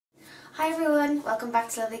Hi everyone, welcome back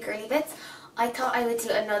to Lovely Girly Bits. I thought I would do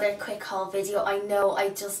another quick haul video. I know I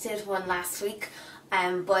just did one last week,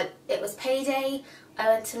 but it was payday. I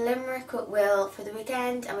went to Limerick with Will for the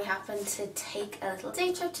weekend and we happened to take a little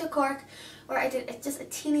day trip to Cork where I did just a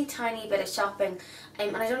teeny tiny bit of shopping,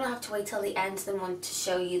 and I don't have to wait till the end of the month to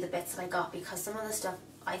show you the bits that I got because some of the stuff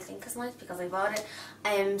I think is nice because I bought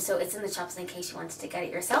it, so it's in the shops in case you wanted to get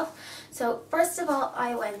it yourself. So first of all,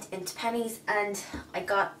 I went into Penneys and I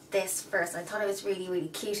got this first. I thought it was really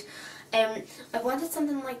cute. I wanted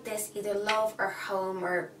something like this, either love or home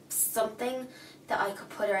or something that I could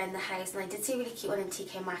put around the house, and I did see a really cute one in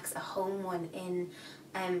TK Maxx, a home one in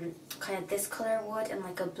kind of this colour wood and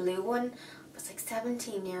like a blue one. It's like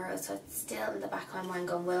 €17, so it's still in the back of my mind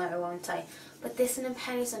going, will I or won't I? But this one in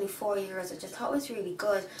Penneys only €4, which I thought was really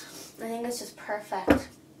good. I think it's just perfect.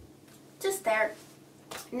 Just there.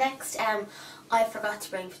 Next, I forgot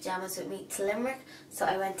to bring pyjamas with me to Limerick, so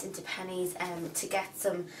I went into Penneys to get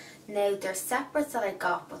some. Now they're separates that I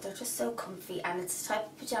got, but they're just so comfy, and it's the type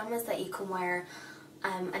of pyjamas that you can wear.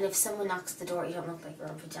 And if someone knocks at the door, you don't look like you're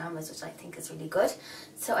in pyjamas, which I think is really good.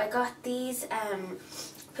 So I got these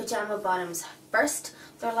pyjama bottoms first.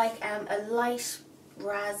 They're like a light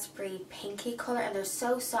raspberry pinky colour, and they're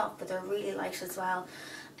so soft, but they're really light as well.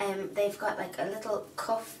 They've got like a little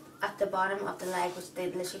cuff at the bottom of the leg, which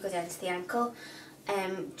they literally go down to the ankle.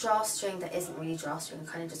 Drawstring that isn't really drawstring,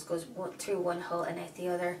 kind of just goes through one hole and out the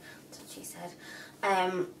other. That's what she said.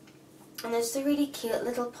 And there's a really cute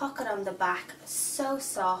little pocket on the back, so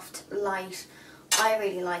soft, light. I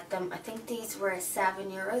really like them. I think these were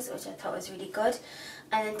 €7, which I thought was really good.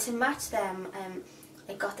 And then to match them,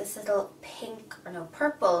 I got this little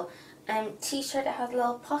purple t-shirt. It has a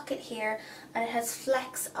little pocket here, and it has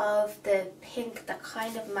flecks of the pink that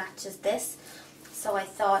kind of matches this. So I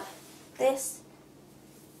thought this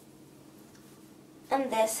and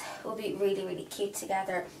this will be really cute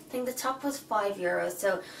together. I think the top was €5,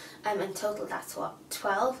 so in total that's what,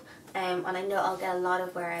 12. And I know I'll get a lot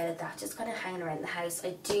of wear out of that, just kind of hanging around the house.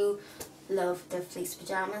 I do love the fleece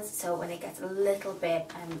pyjamas, so when it gets a little bit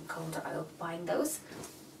colder, I'll be buying those.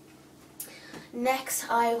 Next,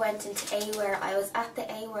 I went into AWear. I was at the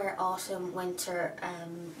AWear Autumn Winter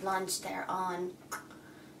launch there on,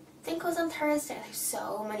 I think it was on Thursday. There's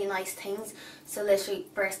so many nice things. So literally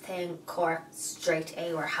first thing, Cork, straight to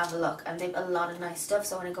AWear, have a look, and they've a lot of nice stuff.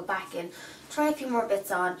 So I want to go back in, try a few more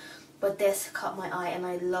bits on, but this caught my eye and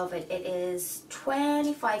I love it. It is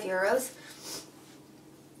 €25,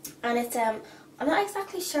 and it's I'm not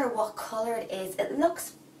exactly sure what colour it is. It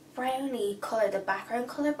looks browny colour, the background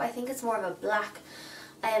colour, but I think it's more of a black,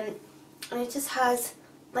 and it just has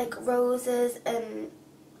like roses and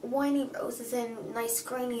winey roses and nice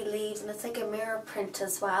grainy leaves, and it's like a mirror print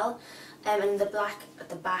as well. And the black at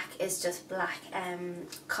the back is just black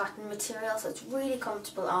cotton material, so it's really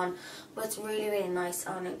comfortable on, but it's really nice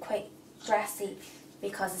on and quite dressy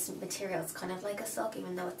because this material is kind of like a silk,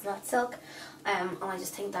 even though it's not silk. And I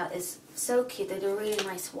just think that is so cute. They do a really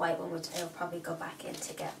nice white one, which I'll probably go back in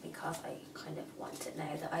to get because I kind of want it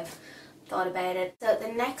now that I've thought about it. So the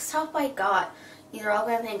next top I got, you're all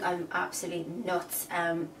going to think I'm absolutely nuts.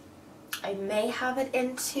 I may have it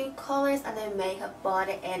in 2 colours and I may have bought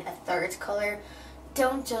it in a 3rd colour.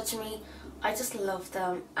 Don't judge me, I just love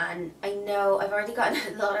them, and I know I've already gotten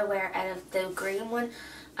a lot of wear out of the green one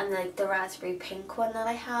and like the raspberry pink one that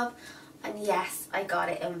I have. And yes, I got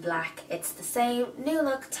it in black. It's the same new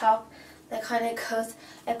look top that kind of goes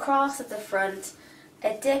across at the front,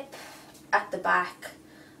 a dip at the back,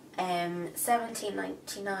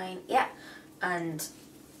 $17.99, yeah. And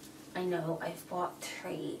I know I've bought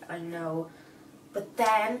 3, I know, but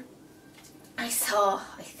then I saw,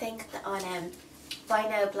 I think that on Buy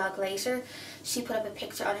Now Blog Later, she put up a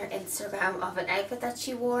picture on her Instagram of an outfit that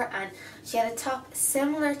she wore, and she had a top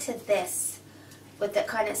similar to this with the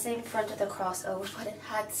kind of same front of the crossover, but it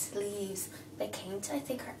had sleeves that came to I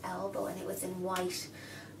think her elbow, and it was in white,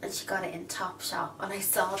 and she got it in Topshop. And I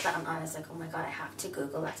saw that and I was like, oh my god, I have to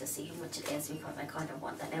Google that to see how much it is because I kind of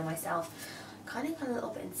want that now myself. Kind of got a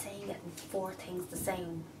little bit insane getting 4 things the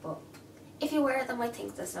same, but if you wear them I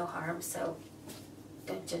think there's no harm, so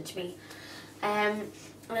don't judge me. And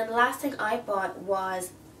then the last thing I bought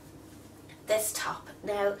was this top.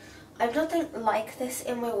 Now I have nothing like this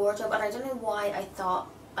in my wardrobe, and I don't know why I thought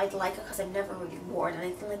I'd like it because I've never really worn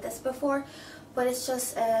anything like this before, but it's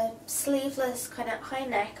just a sleeveless kind of high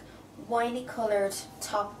neck winey coloured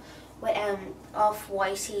top with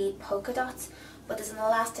off-whitey polka dots, but there's an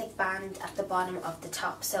elastic band at the bottom of the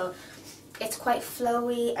top, so it's quite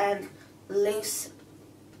flowy and loose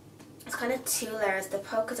it's kind of two layers, the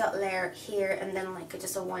polka dot layer here and then like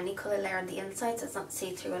just a winey colour layer on the inside, so it's not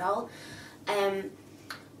see-through at all. And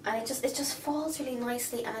it just falls really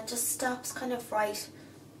nicely, and it just stops kind of right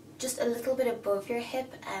just a little bit above your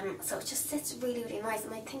hip, so it just sits really, really nice.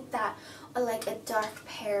 And I think that I like a dark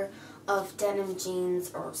pair of denim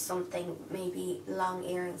jeans or something, maybe long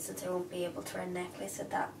earrings, since I won't be able to wear a necklace with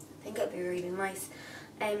that. I think it'd be really nice.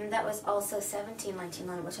 That was also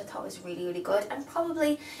 $17.99, which I thought was really, really good. And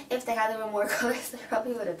probably if they had them in more colours, I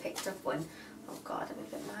probably would have picked up one. Oh god, I'm a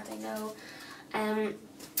bit mad, I know.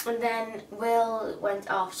 And then Will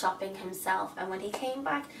went off shopping himself, and when he came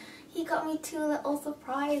back, he got me two little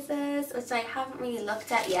surprises, which I haven't really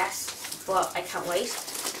looked at yet, but I can't wait.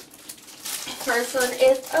 First one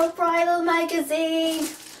is a bridal magazine.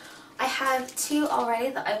 I have two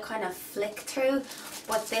already that I've kind of flicked through,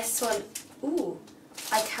 but this one, ooh,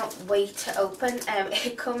 I can't wait to open.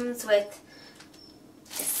 It comes with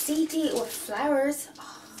a CD with flowers.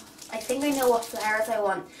 Oh, I think I know what flowers I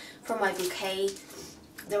want for my bouquet.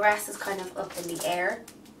 The rest is kind of up in the air.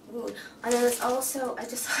 Ooh. And then there's also, I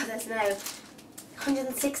just saw this now,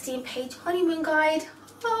 116-page honeymoon guide.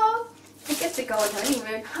 Oh, I get to go on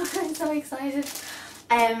honeymoon. I'm so excited.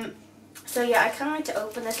 So yeah, I can't wait to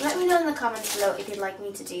open this. Let me know in the comments below if you'd like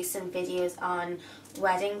me to do some videos on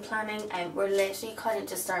wedding planning. We're literally kind of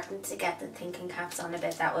just starting to get the thinking caps on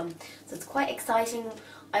about that one, so it's quite exciting.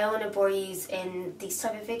 I don't want to bore you in these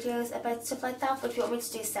type of videos about stuff like that, but if you want me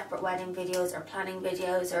to do separate wedding videos or planning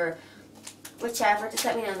videos or whichever, just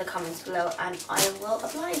let me know in the comments below and I will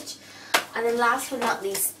oblige. And then last but not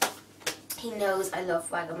least, he knows I love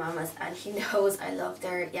Wagamamas and he knows I love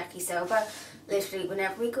their yakisoba. Literally,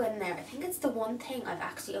 whenever we go in there, I think it's the one thing I've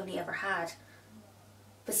actually only ever had.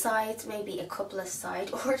 Besides maybe a couple of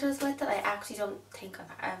side orders with it, I actually don't think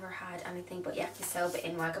I've ever had anything but yakisoba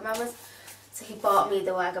in Wagamamas. So he bought me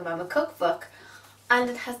the Wagamama cookbook, and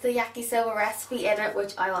it has the yakisoba recipe in it,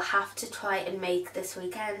 which I will have to try and make this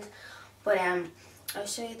weekend. But I'll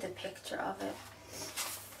show you the picture of it.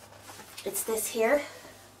 It's this here.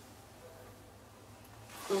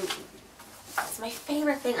 It's my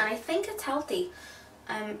favourite thing, and I think it's healthy.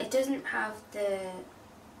 It doesn't have the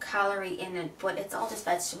calorie in it, but it's all just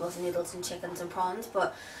vegetables and noodles and chickens and prawns,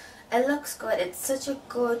 but it looks good. It's such a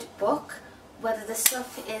good book. Whether the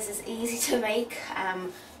stuff is as easy to make,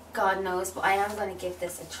 God knows, but I am going to give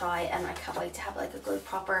this a try, and I can't wait to have like a good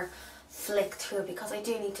proper flick through, because I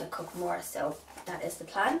do need to cook more, so that is the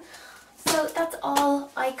plan. So that's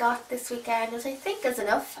all I got this weekend, which I think is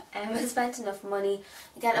enough. I spent enough money.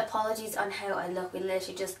 Again, apologies on how I look. We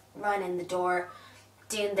literally just ran in the door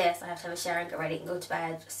doing this. I have to have a shower and get ready and go to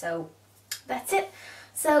bed. So that's it.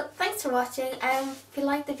 So thanks for watching. If you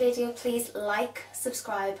liked the video, please like,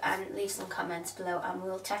 subscribe and leave some comments below, and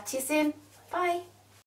we'll chat to you soon. Bye.